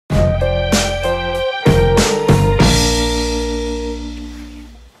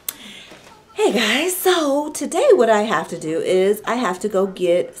today what I have to do is I have to go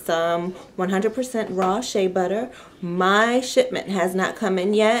get some 100% raw shea butter. My shipment has not come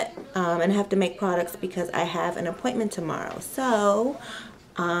in yet, and I have to make products because I have an appointment tomorrow. So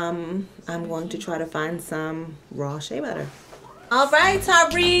I'm going to try to find some raw shea butter. All right,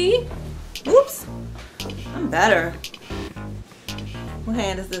 Thari. Oops, I'm better. What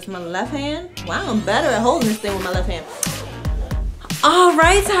hand is this? My left hand? Wow, I'm better at holding this thing with my left hand. All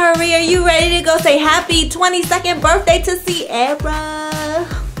right, Thari, are you ready to go say happy 22nd birthday to Sierra?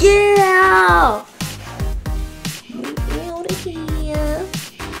 Yeah!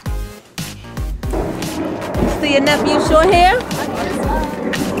 See your nephew short hair?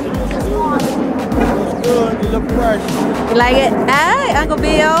 Looks good, you look fresh. You like it? Hey, Uncle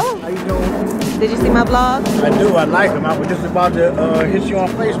Bill. How you doing? Did you see my vlog? I do, I like him. I was just about to hit you on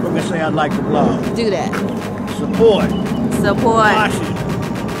Facebook and say I like the vlog. Do that. Support. Support.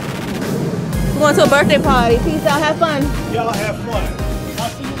 We're going to a birthday party. Peace out, have fun. Y'all have fun. I'll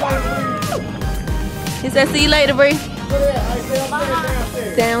see you later. He said, see you later, Bree.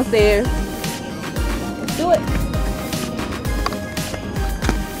 Downstairs. Downstairs. Let's do it.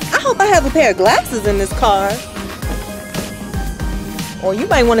 I hope I have a pair of glasses in this car. Or you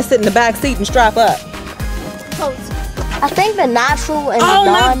might want to sit in the back seat and strap up. I think the natural and the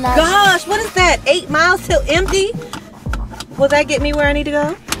non-natural. Oh my gosh, what is that? 8 miles till empty? Will that get me where I need to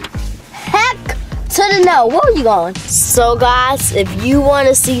go? Heck to the no. Where are you going? So guys, if you want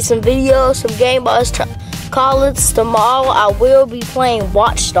to see some videos from Game Boys College tomorrow, I will be playing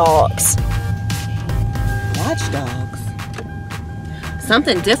Watch Dogs. Watch Dogs?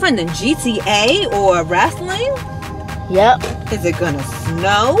 Something different than GTA or wrestling? Yep. Is it gonna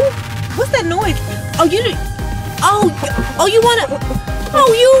snow? What's that noise? Oh, you wanna?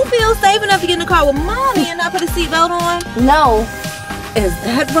 Oh, you feel safe enough to get in the car with mommy and not put a seatbelt on? No. Is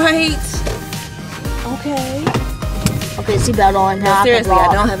that right? Okay. Okay, seatbelt on. No, seriously,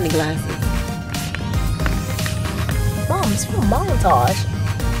 I don't have any glasses. Mom, it's for a montage.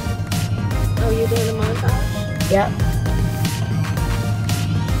 Oh, you're doing a montage? Yep.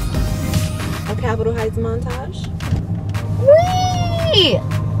 A Capitol Heights montage? Whee!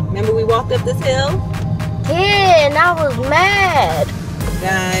 Remember we walked up this hill? Yeah, and I was mad.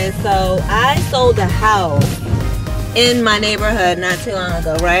 Guys, so I sold a house in my neighborhood not too long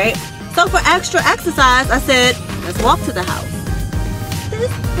ago, right? So for extra exercise, I said, let's walk to the house.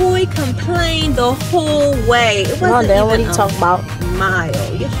 This boy complained the whole way. It wasn't even what are you talking about?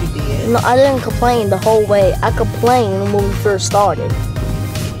 Mile. Yes, you did. No, I didn't complain the whole way. I complained when we first started.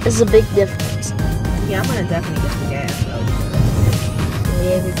 It's a big difference. Yeah, I'm gonna definitely get the gas though.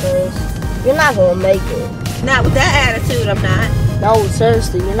 Yeah, because you're not gonna make it. Not with that attitude, I'm not. No,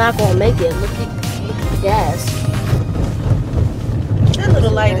 seriously, you're not gonna make it. Look at the gas. That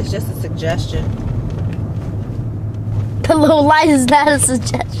little light is just a suggestion. The little light is not a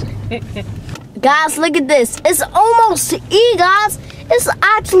suggestion. Guys, look at this. It's almost to E, guys. It's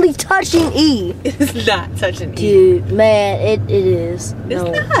actually touching E. It's not touching E. Dude, man, it is. It's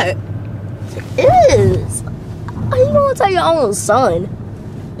no. not. It is. How you gonna tell your own son?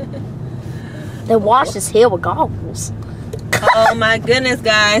 Then wash his hair with goggles. Oh my goodness,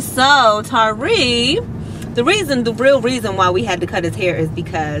 guys. So Thari, the real reason why we had to cut his hair is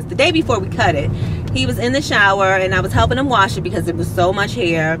because the day before we cut it, he was in the shower and I was helping him wash it because it was so much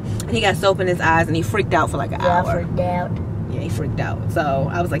hair, and he got soap in his eyes and he freaked out for like an hour. Yeah, freaked out. Yeah, he freaked out. So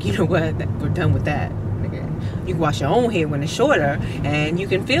I was like, you know what? We're done with that. You can wash your own hair when it's shorter, and you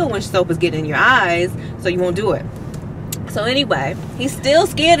can feel when soap is getting in your eyes, so you won't do it. So anyway, he's still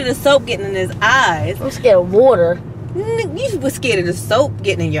scared of the soap getting in his eyes. I'm scared of water. You were scared of the soap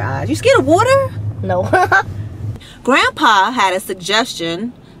getting in your eyes. You scared of water? No. Grandpa had a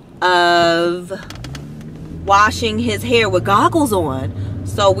suggestion of washing his hair with goggles on.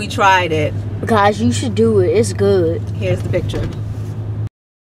 So we tried it. Guys, you should do it. It's good. Here's the picture.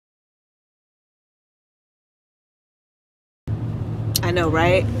 I know,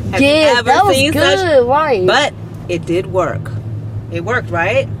 right? Have you ever that was seen good, such? right? But it did work. It worked,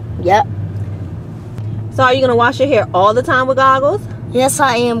 right? Yep. So are you gonna wash your hair all the time with goggles? Yes,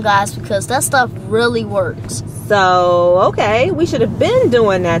 I am, guys, because that stuff really works. So, okay, we should have been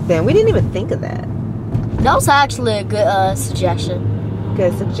doing that then. We didn't even think of that. That was actually a good suggestion.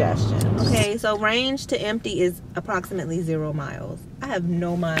 Good suggestion. Okay, so range to empty is approximately 0 miles. I have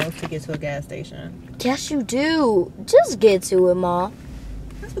no miles to get to a gas station. Yes, you do. Just get to it, Mom.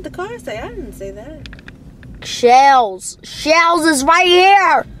 That's what the car say. I didn't say that. Shells. Shells is right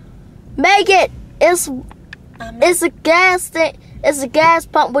here. Make it. It's a gas thing. It's a gas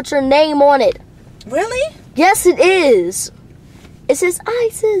pump with your name on it. Really? Yes, it is. It says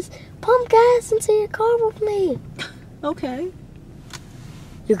ISIS pump gas into your car with me. Okay.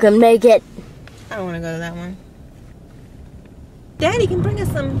 You can make it. I don't want to go to that one. Daddy can bring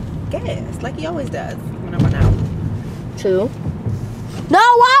us some gas, like he always does when I run out. Two. No,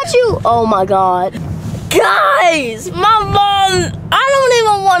 why'd you? Oh my God. Guys, my mom, I don't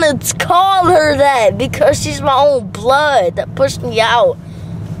even want to call her that because she's my own blood that pushed me out.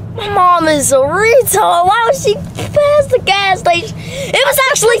 My mom is a retard. Why would she pass the gas station? It was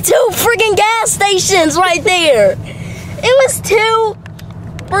actually 2 freaking gas stations right there. It was 2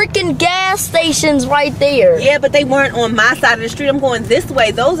 freaking gas stations right there. Yeah, but they weren't on my side of the street. I'm going this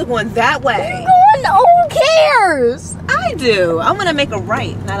way. Those are going that way. Who cares? I do. I'm going to make a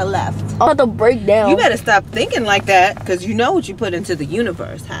right, not a left. I'll have to break down. You better stop thinking like that, because you know what you put into the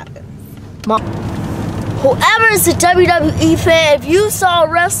universe happens. Mom, whoever is a WWE fan, if you saw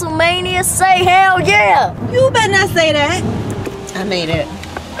WrestleMania, say hell yeah. You better not say that. I made it.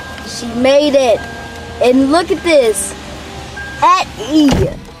 She made it. And look at this. At E.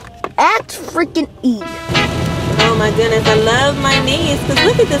 At freaking E. Oh my goodness, I love my niece, because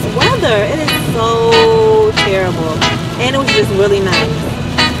look at this weather. It is so terrible. And it was just really nice.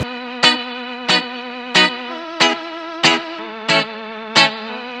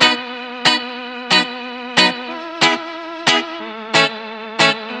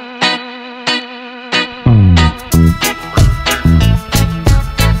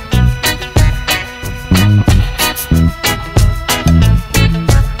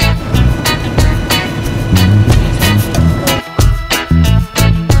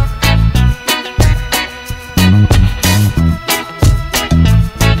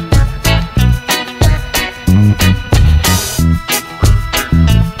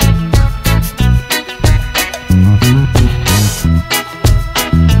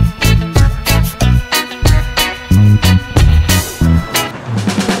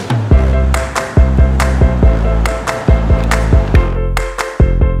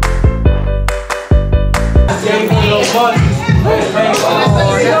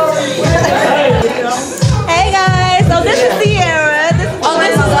 Hey guys, so this is Sierra. This is 22.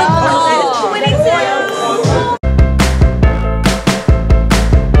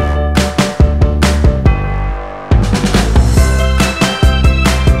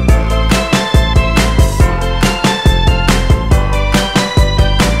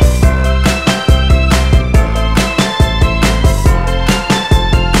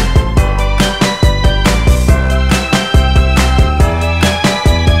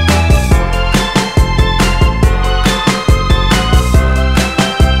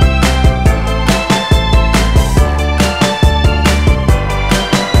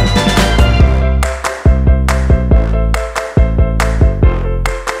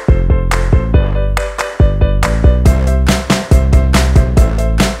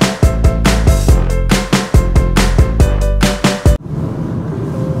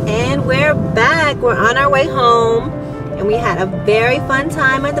 We're on our way home, and we had a very fun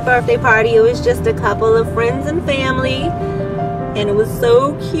time at the birthday party. It was just a couple of friends and family, and it was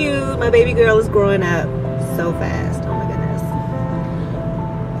so cute. My baby girl is growing up so fast. Oh my goodness.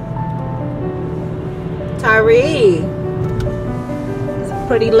 Thari, it's a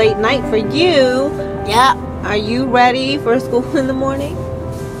pretty late night for you. Yeah. Are you ready for school in the morning?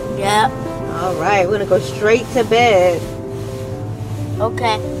 Yeah. All right, we're gonna go straight to bed.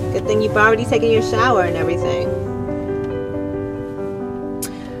 Okay. Good thing you've already taken your shower and everything.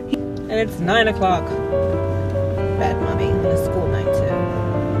 And it's 9 o'clock. Bad mommy, and it's school night too.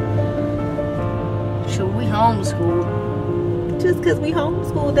 Should we homeschool? Just because we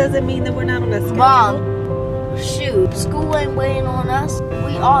homeschool doesn't mean that we're not on a schedule. Mom, shoot, school ain't waiting on us.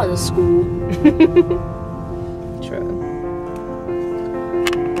 We are the school.